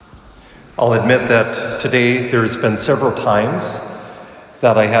I'll admit that today there's been several times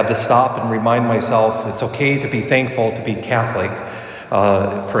that I had to stop and remind myself it's okay to be thankful to be Catholic.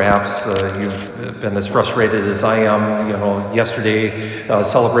 Perhaps you've been as frustrated as I am. Yesterday,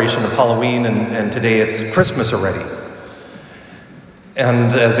 celebration of Halloween, and today it's Christmas already.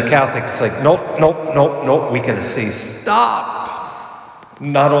 And as a Catholic, it's like, nope, we gotta say stop.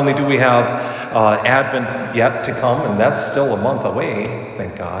 Not only do we have Advent yet to come, and that's still a month away,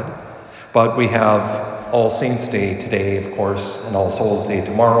 thank God, but we have All Saints' Day today, of course, and All Souls' Day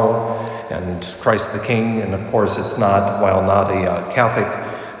tomorrow, and Christ the King, and of course it's not, while not a Catholic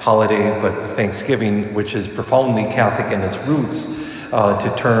holiday, but Thanksgiving, which is profoundly Catholic in its roots,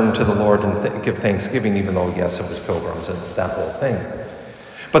 to turn to the Lord and give thanksgiving, even though, yes, it was pilgrims and that whole thing.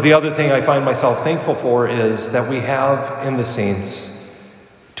 But the other thing I find myself thankful for is that we have in the saints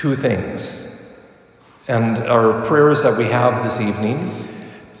two things. And our prayers that we have this evening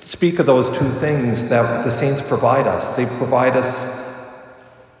speak of those two things that the saints provide us. They provide us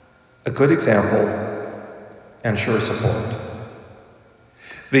a good example and sure support.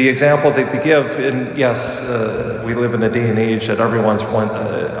 The example that they give, and yes, we live in a day and age that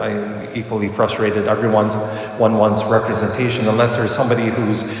I'm equally frustrated, one wants representation, unless there's somebody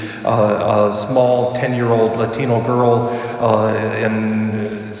who's a small 10-year-old Latino girl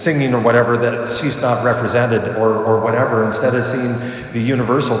in singing or whatever, that she's not represented or whatever. Instead of seeing the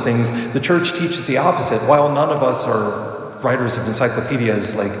universal things, the church teaches the opposite. While none of us are writers of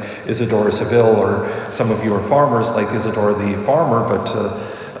encyclopedias like Isidore Seville, or some of you are farmers like Isidore the farmer, but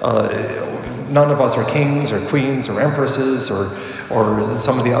none of us are kings or queens or empresses or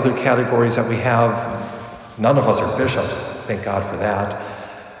some of the other categories that we have. None of us are bishops, thank God for that.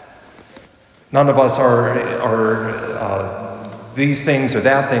 None of us are these things or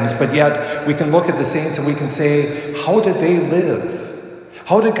that things, but yet we can look at the saints and we can say, how did they live?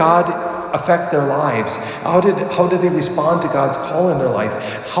 How did God affect their lives? How did they respond to God's call in their life?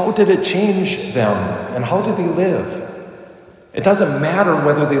 How did it change them? And how did they live? It doesn't matter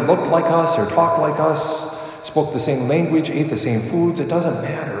whether they looked like us or talked like us, spoke the same language, ate the same foods. It doesn't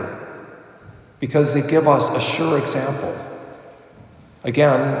matter, because they give us a sure example.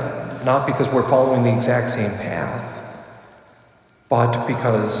 Again, not because we're following the exact same path, but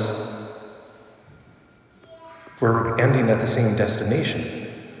because we're ending at the same destination,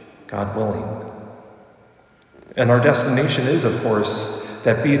 God willing. And our destination is, of course,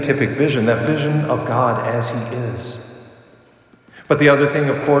 that beatific vision, that vision of God as He is. But the other thing,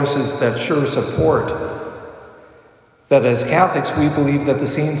 of course, is that sure support, that as Catholics, we believe that the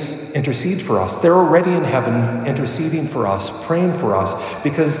saints intercede for us. They're already in heaven interceding for us, praying for us,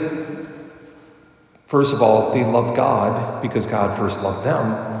 because, first of all, they love God because God first loved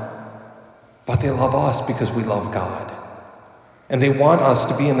them, but they love us because we love God. And they want us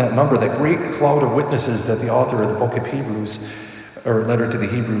to be in that number, that great cloud of witnesses that the author of the book of Hebrews, or letter to the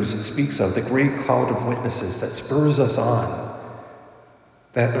Hebrews, speaks of, the great cloud of witnesses that spurs us on.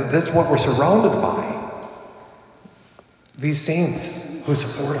 That's what we're surrounded by. These saints who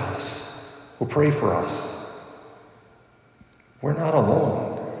support us, who pray for us. We're not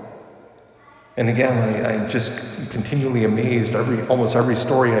alone. And again, I just continually amazed. Almost every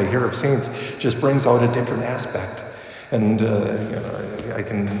story I hear of saints just brings out a different aspect. And I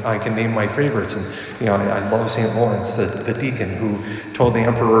can name my favorites. And I love St. Lawrence, the deacon who told the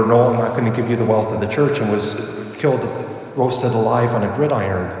emperor, "No, I'm not going to give you the wealth of the church," and was killed, roasted alive on a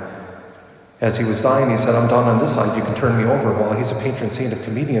gridiron. As he was dying, he said, "I'm down on this side, you can turn me over." Well, he's a patron saint of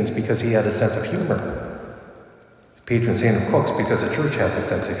comedians because he had a sense of humor. Patron saint of cooks because the church has a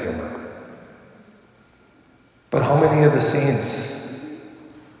sense of humor. But how many of the saints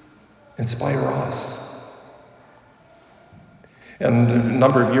inspire us? And a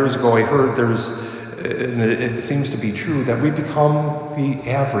number of years ago, I heard it seems to be true, that we become the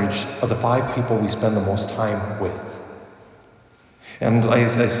average of the 5 people we spend the most time with. And I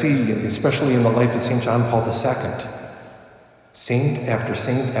see, especially in the life of St. John Paul II, saint after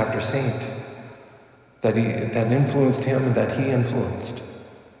saint after saint, that influenced him and that he influenced.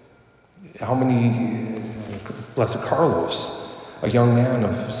 How many, Blessed Carlos, a young man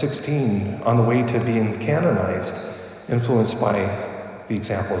of 16 on the way to being canonized, influenced by the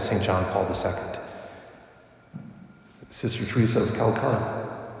example of St. John Paul II. Sister Teresa of Calcutta.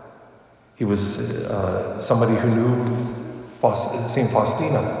 He was somebody who knew St.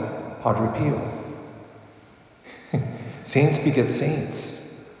 Faustina, Padre Pio. Saints beget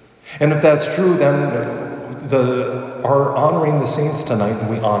saints. And if that's true, then our honoring the saints tonight, and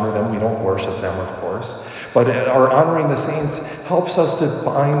we honor them, we don't worship them, of course, but our honoring the saints helps us to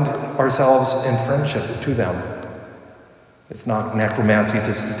bind ourselves in friendship to them. It's not necromancy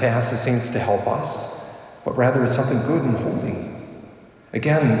to ask the saints to help us, but rather it's something good and holy.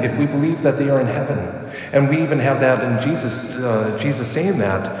 Again, if we believe that they are in heaven, and we even have that in Jesus saying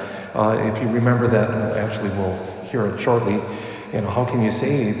that, if you remember that, and actually we'll hear it shortly, how can you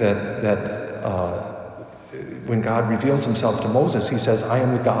say that when God reveals himself to Moses, he says, I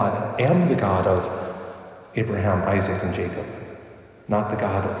am the God of Abraham, Isaac, and Jacob, not the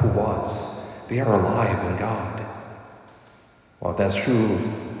God who was. They are alive in God. Well, if that's true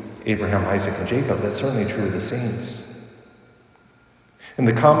of Abraham, Isaac, and Jacob, that's certainly true of the saints. And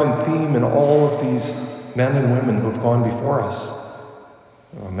the common theme in all of these men and women who have gone before us,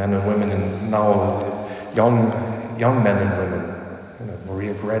 men and women, and now young men and women,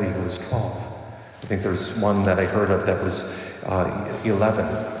 Maria Goretti, who was 12. I think there's one that I heard of that was 11,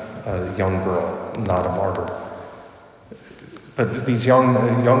 a young girl, not a martyr. But these young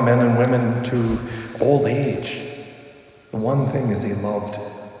men and women to old age, the one thing is they loved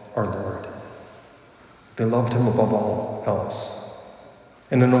our Lord. They loved him above all else.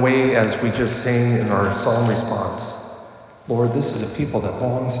 And in a way, as we just sang in our psalm response, Lord, this is a people that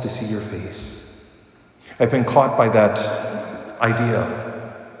longs to see your face. I've been caught by that idea,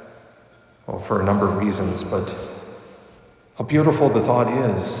 for a number of reasons, but how beautiful the thought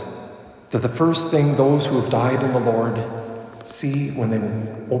is that the first thing those who have died in the Lord see when they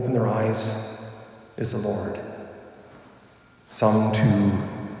open their eyes is the Lord. Some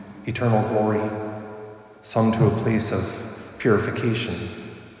to eternal glory, some to a place of purification,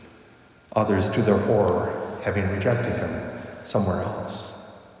 others to their horror, having rejected him somewhere else.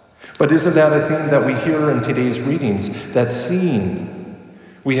 But isn't that a theme that we hear in today's readings, that seeing?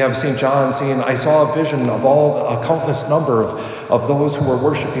 We have St. John saying, I saw a vision of a countless number of those who were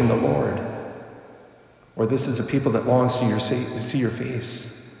worshiping the Lord. Or this is a people that longs to see your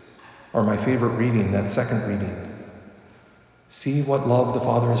face. Or my favorite reading, that second reading. See what love the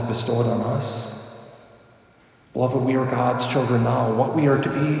Father has bestowed on us. Beloved, we are God's children now. What we are to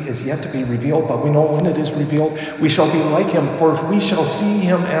be is yet to be revealed, but we know when it is revealed, we shall be like him, for we shall see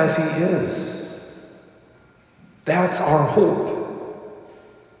him as he is. That's our hope.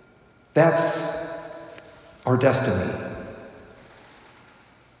 That's our destiny.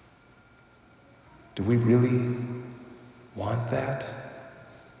 Do we really want that?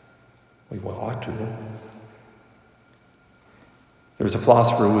 We ought to. There's a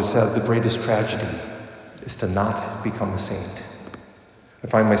philosopher who said the greatest tragedy is to not become a saint. I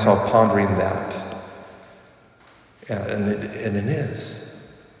find myself pondering that. And it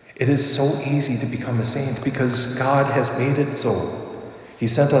is. It is so easy to become a saint because God has made it so. He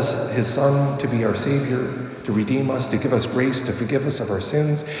sent us his Son to be our Savior, to redeem us, to give us grace, to forgive us of our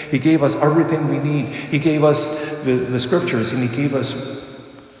sins. He gave us everything we need. He gave us the scriptures, and he gave us,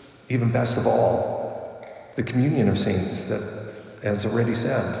 even best of all, the communion of saints that, as already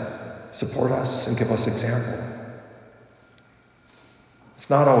said, support us and give us example. It's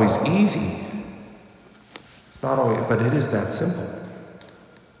not always easy. It's not always, but it is that simple.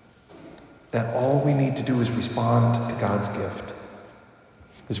 That all we need to do is respond to God's gift.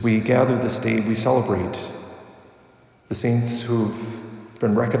 As we gather this day, we celebrate the saints who've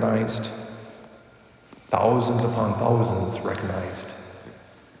been recognized, thousands upon thousands recognized.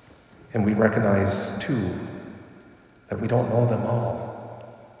 And we recognize, too, that we don't know them all.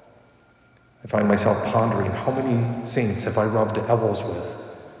 I find myself pondering, how many saints have I rubbed elbows with?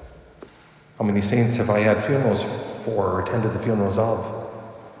 How many saints have I had funerals for or attended the funerals of?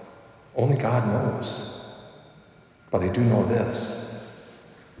 Only God knows. But I do know this.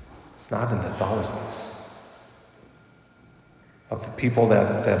 It's not in the thousands of people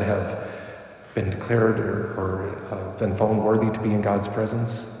that have been declared or been found worthy to be in God's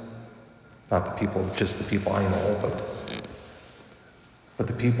presence. Not the people, just the people I know, but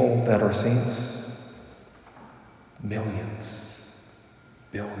the people that are saints, millions,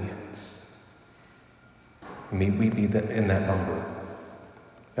 billions. May we be in that number,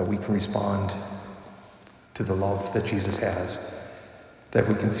 that we can respond to the love that Jesus has, that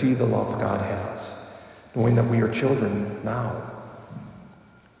we can see the love God has, knowing that we are children now,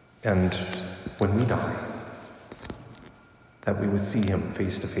 and when we die, that we would see him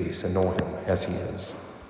face to face and know him as he is.